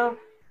Besho,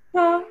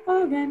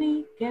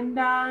 Gogani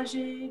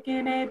Kendaji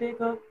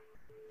Genebigo.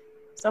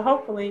 So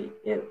hopefully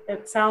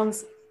it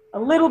sounds a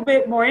little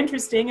bit more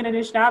interesting in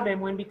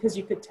Anishinaabemowin because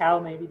you could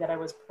tell maybe that I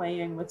was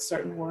playing with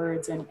certain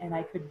words and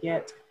I could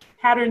get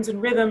patterns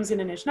and rhythms in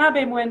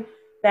Anishinaabemowin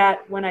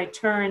that when I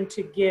turn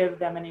to give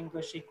them an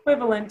English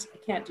equivalent, I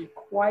can't do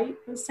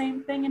quite the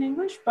same thing in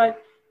English,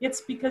 but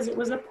it's because it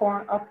was a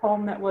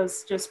poem that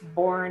was just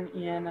born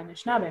in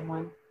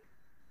Anishinaabemowin.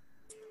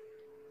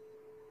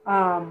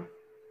 I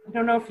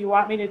don't know if you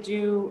want me to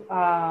do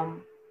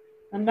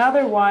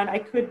another one. I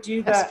could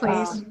do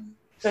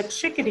the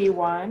chickadee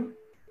one.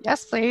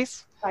 Yes,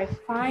 please. I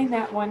find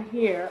that one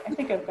here. I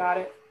think I've got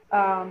it.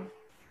 I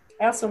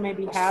also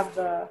maybe have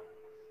I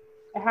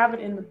have it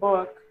in the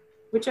book,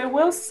 which I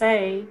will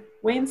say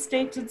Wayne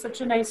State did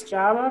such a nice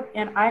job of,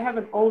 and I have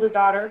an older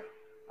daughter,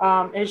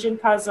 Ejin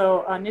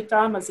Kazo Nita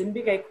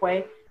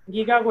Mazinbigekwe,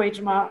 Giga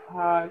Wejma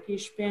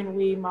Gishpin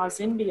Wi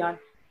Mazinbian.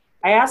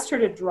 I asked her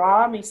to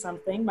draw me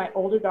something, my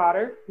older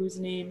daughter, who's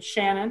named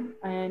Shannon,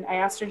 and I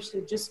asked her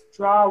to just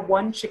draw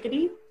one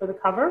chickadee for the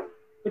cover.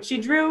 But she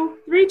drew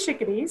 3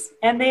 chickadees,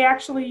 and they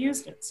actually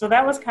used it. So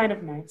that was kind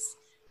of nice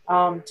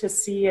to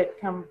see it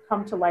come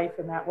to life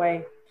in that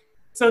way.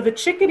 So the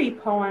chickadee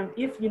poem,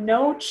 if you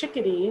know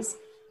chickadees,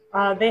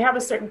 they have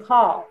a certain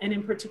call. And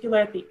in particular,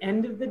 at the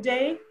end of the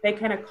day, they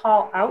kind of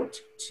call out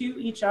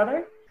to each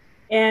other.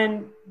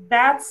 And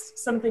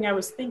that's something I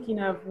was thinking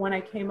of when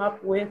I came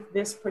up with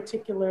this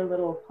particular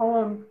little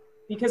poem,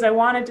 because I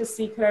wanted to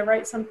see, could I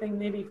write something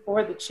maybe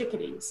for the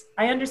chickadees?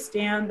 I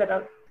understand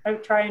that I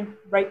try and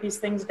write these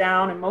things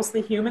down and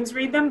mostly humans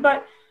read them,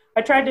 but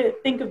I tried to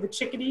think of the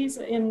chickadees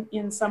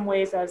in some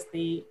ways as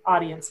the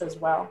audience as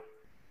well.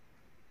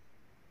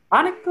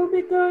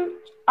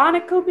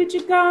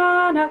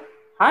 Anakobichigana,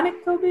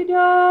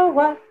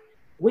 Anakobidowa,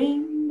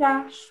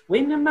 Wingash,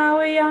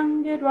 Winamawi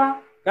Yangidwa,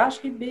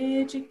 Gashki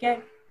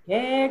Bijike,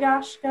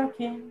 Yegashka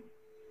King,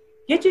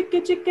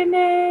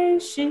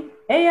 Gitchikaneshi,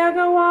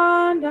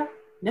 Eyagawanda,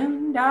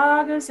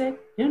 Nundagase,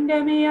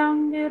 Nundemi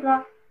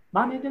Yangidwa,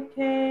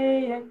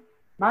 Manidokeye,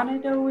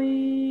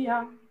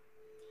 Manidowia.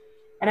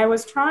 And I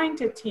was trying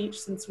to teach,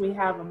 since we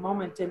have a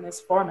moment in this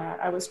format,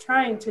 I was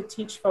trying to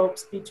teach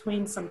folks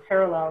between some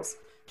parallels.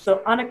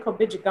 So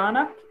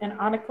Anakobijiganak and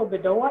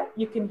Anakobidowa,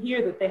 you can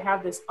hear that they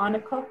have this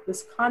Anako,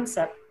 this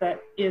concept that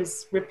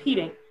is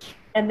repeating,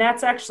 and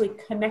that's actually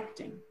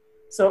connecting.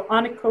 So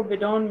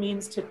Anakobidon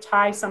means to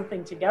tie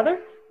something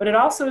together, but it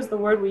also is the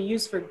word we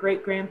use for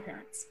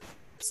great-grandparents.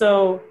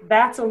 So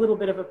that's a little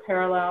bit of a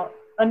parallel.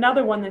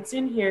 Another one that's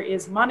in here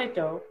is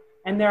Manito,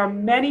 and there are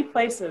many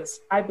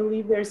places. I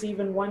believe there's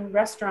even one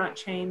restaurant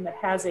chain that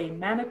has a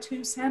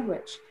Manitou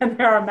sandwich, and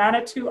there are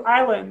Manitou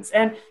Islands,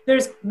 and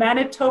there's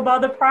Manitoba,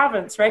 the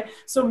province, right?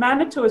 So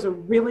Manitou is a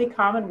really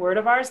common word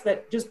of ours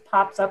that just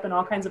pops up in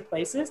all kinds of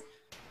places.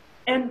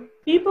 And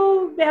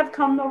people have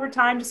come over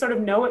time to sort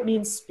of know it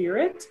means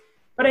spirit,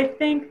 but I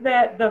think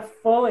that the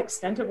full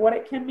extent of what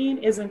it can mean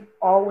isn't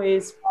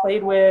always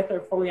played with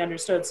or fully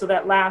understood. So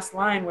that last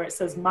line where it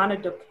says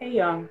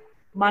Manidokeyang,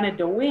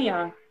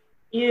 Manidoweyang,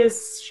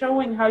 is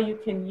showing how you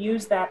can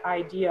use that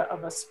idea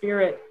of a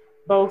spirit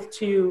both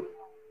to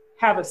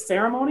have a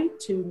ceremony,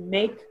 to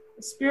make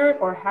a spirit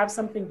or have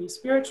something be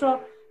spiritual,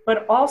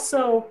 but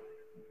also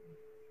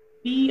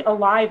be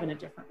alive in a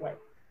different way.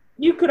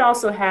 You could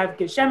also have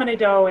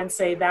Geshemanido and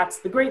say that's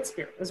the Great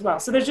Spirit as well.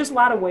 So there's just a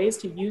lot of ways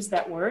to use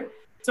that word.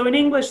 So in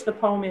English, the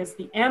poem is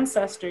the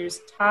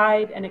ancestors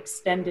tied and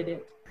extended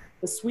it.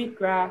 The sweet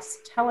grass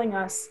telling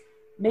us,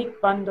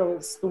 make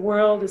bundles, the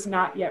world is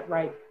not yet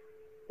ripe.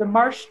 The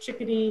marsh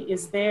chickadee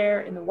is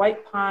there in the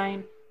white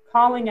pine,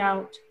 calling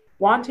out,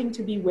 wanting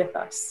to be with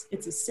us.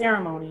 It's a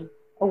ceremony,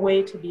 a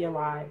way to be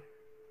alive.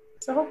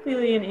 So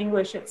hopefully in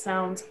English it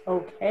sounds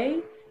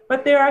okay,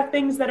 but there are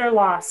things that are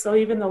lost. So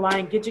even the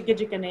line,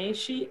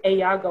 Gijigijikaneshi,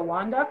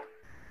 Eyagawandak,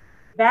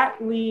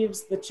 that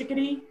leaves the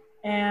chickadee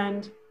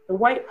and the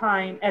white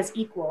pine as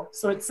equal.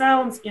 So it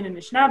sounds in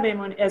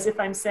Anishinaabe as if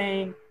I'm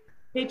saying,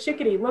 hey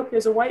chickadee, look,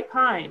 there's a white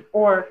pine,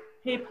 or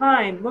hey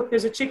pine, look,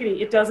 there's a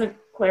chickadee. It doesn't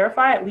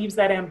clarify, it leaves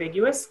that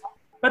ambiguous,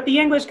 but the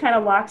English kind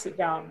of locks it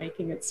down,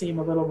 making it seem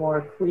a little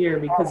more clear,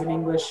 because in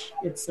English,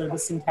 it's the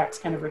syntax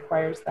kind of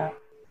requires that.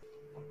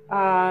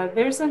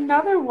 There's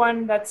another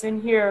one that's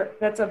in here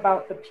that's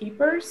about the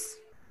peepers,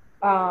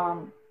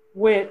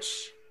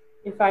 which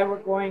if I were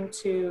going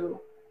to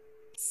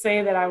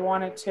say that I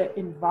wanted to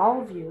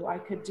involve you, I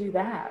could do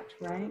that,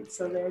 right?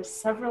 So there's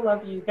several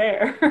of you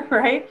there,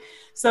 right?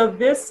 So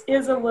this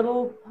is a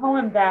little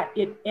poem that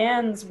it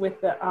ends with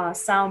the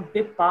sound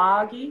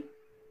bipagi.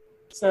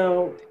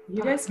 So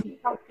you guys can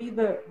help be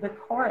the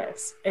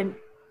chorus. And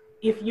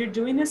if you're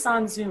doing this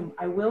on Zoom,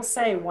 I will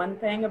say one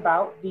thing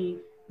about the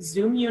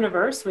Zoom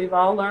universe we've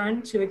all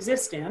learned to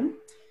exist in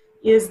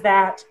is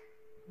that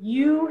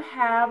you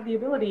have the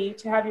ability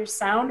to have your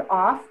sound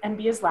off and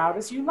be as loud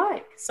as you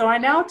like. So I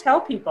now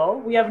tell people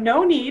we have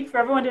no need for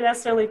everyone to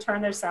necessarily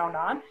turn their sound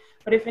on,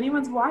 but if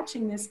anyone's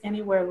watching this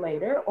anywhere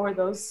later, or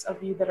those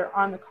of you that are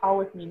on the call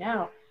with me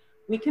now,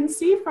 we can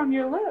see from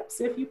your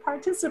lips if you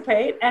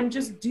participate, and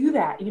just do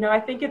that. You know, I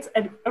think it's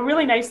a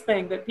really nice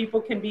thing that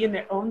people can be in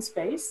their own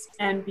space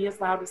and be as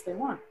loud as they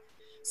want.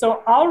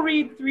 So I'll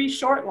read 3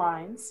 short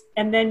lines,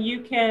 and then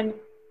you can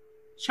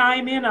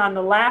chime in on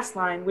the last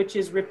line, which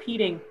is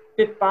repeating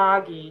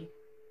Bitbagi,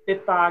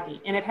 Bitbagi,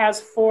 and it has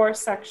 4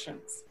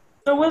 sections.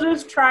 So we'll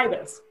just try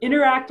this.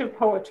 Interactive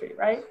poetry,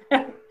 right?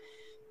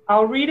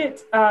 I'll read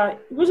it.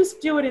 We'll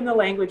just do it in the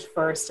language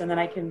first, and then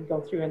I can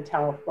go through and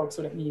tell folks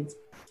what it means.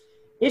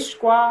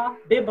 Ishqua,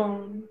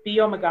 Bibun,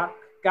 Biomagak,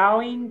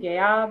 Gawin,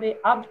 Geave,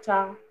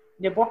 Abta,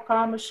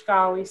 Neboka,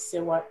 Mashkawi,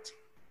 Siwat.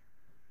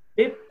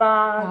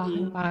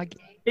 Bitbagi,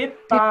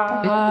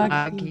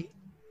 Bitbagi.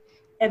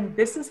 And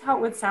this is how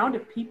it would sound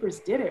if peepers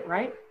did it,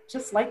 right?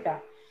 Just like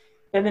that.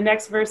 Then the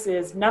next verse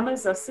is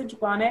Namas a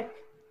Sijwanek,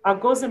 a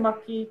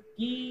Gozamaki,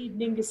 Gi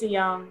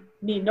Ningisiyang,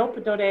 Ni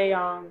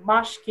Nopadodeyang,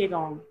 Mash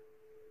Kigong.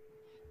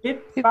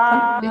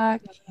 Bitbagi,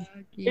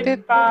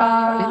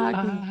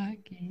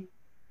 Bitbagi.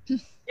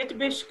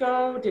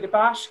 Ditbishko,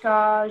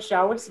 Didabashka,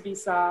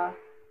 Jawisbisa,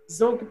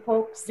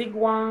 Zogpok,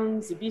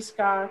 Zigwang,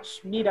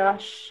 Zibiskach,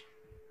 Midash.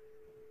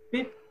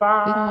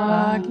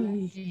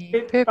 Bitbagi,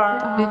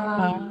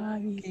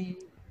 Bitbagi.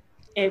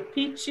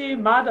 Epichi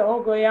Mada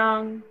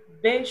Ogoyang,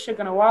 Be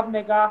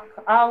Shaganawabmegak,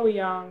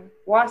 Aoyang,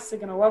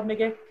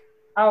 Wasaganawabmegek,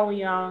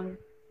 Aoyang,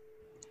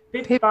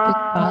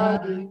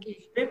 Bitbagi,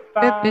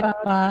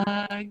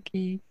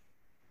 Bitbagi.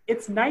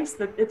 It's nice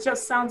that it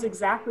just sounds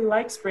exactly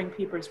like spring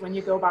peepers when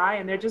you go by,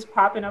 and they're just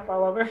popping up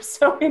all over.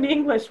 So in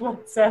English, what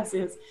it says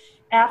is,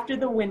 after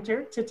the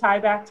winter, to tie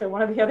back to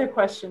one of the other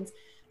questions,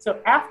 so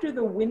after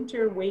the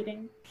winter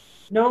waiting,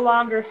 no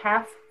longer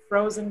half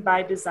frozen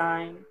by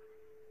design,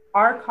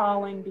 our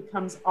calling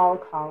becomes all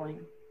calling.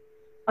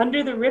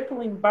 Under the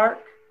rippling bark,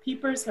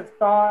 peepers have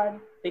thawed.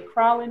 They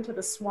crawl into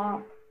the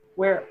swamp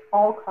where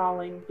all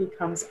calling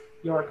becomes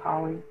your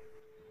calling.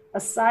 A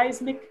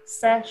seismic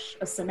sesh,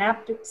 a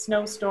synaptic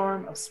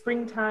snowstorm of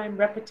springtime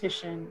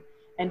repetition,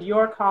 and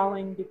your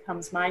calling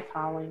becomes my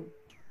calling.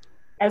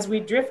 As we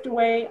drift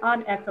away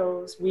on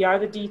echoes, we are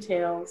the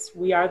details,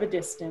 we are the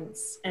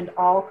distance, and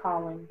all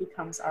calling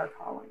becomes our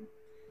calling.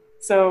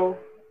 So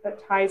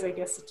that ties, I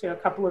guess, to a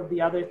couple of the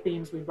other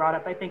themes we brought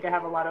up. I think I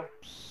have a lot of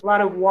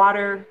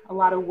water, a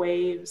lot of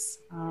waves,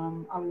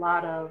 a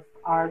lot of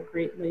our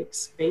Great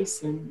Lakes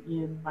basin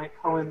in my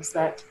poems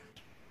that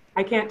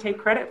I can't take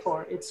credit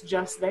for. It's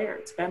just there.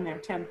 It's been there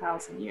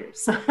 10,000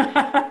 years.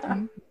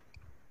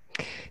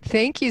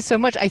 Thank you so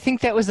much. I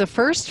think that was the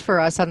first for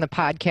us on the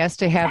podcast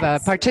to have a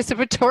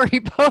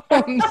participatory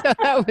poem. So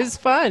that was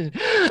fun.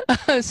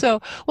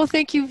 Well,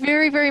 thank you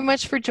very, very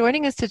much for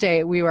joining us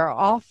today. We were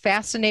all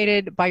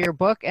fascinated by your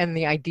book and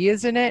the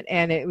ideas in it,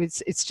 and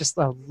it's just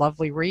a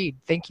lovely read.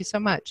 Thank you so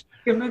much.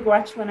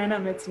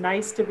 It's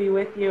nice to be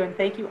with you, and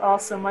thank you all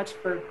so much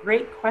for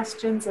great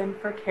questions and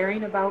for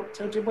caring about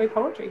Ojibwe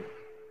poetry.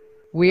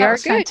 We are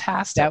good.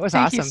 Fantastic. That was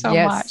Thank awesome. You so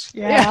yes. much.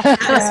 Yeah.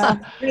 That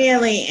was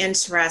really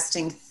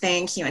interesting.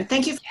 Thank you. And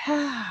thank you for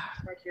the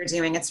work you're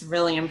doing. It's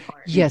really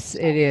important. Yes,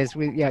 it is.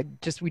 We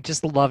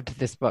just loved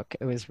this book.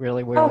 It was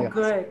really awesome.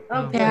 Good.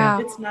 Oh, good.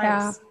 Yeah. It's nice.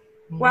 Yeah.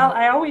 Well,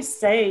 I always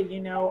say,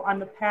 on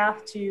the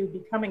path to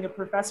becoming a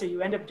professor,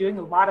 you end up doing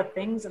a lot of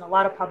things and a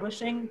lot of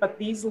publishing, but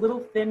these little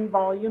thin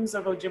volumes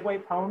of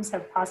Ojibwe poems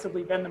have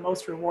possibly been the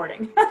most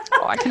rewarding.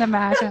 Oh, I can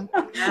imagine.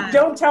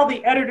 Don't tell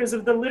the editors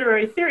of the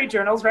literary theory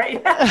journals,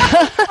 right?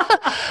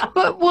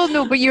 But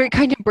you're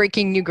kind of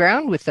breaking new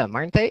ground with them,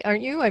 aren't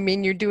you? I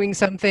mean, you're doing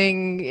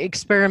something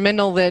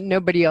experimental that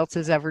nobody else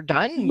has ever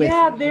done.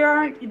 Yeah,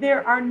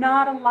 there are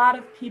not a lot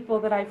of people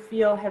that I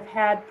feel have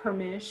had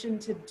permission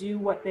to do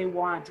what they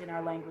want in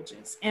our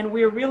languages. And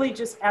we're really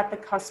just at the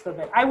cusp of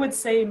it. I would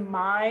say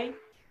my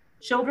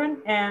children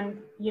and,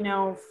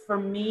 for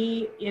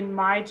me in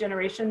my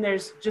generation,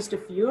 there's just a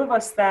few of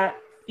us that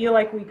feel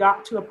like we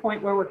got to a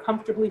point where we're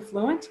comfortably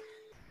fluent.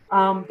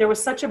 There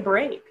was such a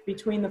break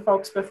between the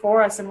folks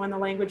before us and when the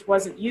language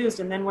wasn't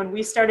used. And then when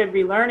we started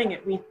relearning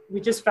it,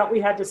 we just felt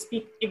we had to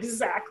speak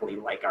exactly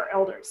like our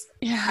elders.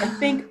 Yeah. I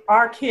think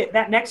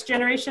that next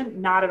generation,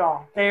 not at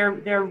all.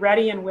 They're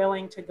ready and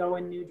willing to go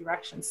in new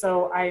directions.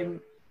 So I'm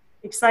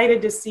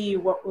excited to see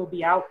what will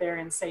be out there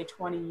in, say,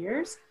 20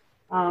 years.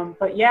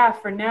 But yeah,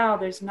 for now,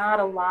 there's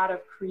not a lot of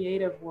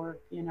creative work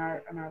in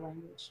our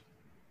language.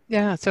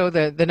 Yeah, so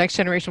the next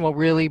generation will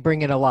really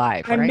bring it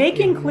alive. I'm right?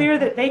 making clear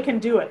that they can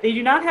do it. They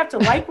do not have to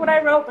like what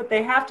I wrote, but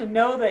they have to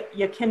know that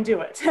you can do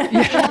it.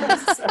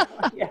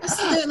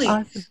 Absolutely.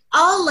 Awesome.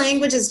 All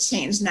languages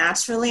change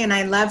naturally, and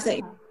I love that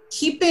you're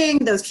keeping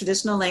those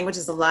traditional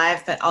languages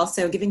alive, but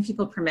also giving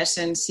people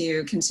permission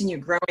to continue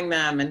growing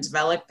them and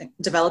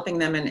developing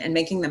them and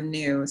making them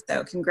new.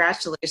 So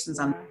congratulations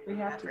on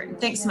that.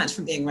 Thanks so much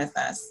for being with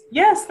us.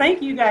 Yes,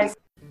 thank you guys.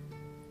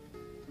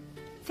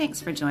 Thanks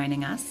for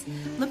joining us.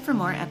 Look for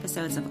more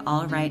episodes of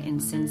All Right in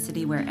Sin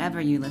City wherever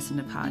you listen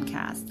to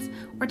podcasts,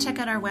 or check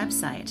out our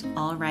website,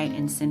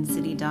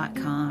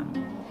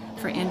 allrightinsincity.com.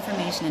 For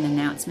information and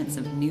announcements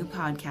of new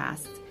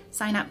podcasts,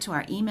 sign up to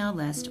our email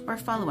list or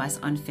follow us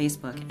on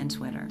Facebook and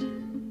Twitter.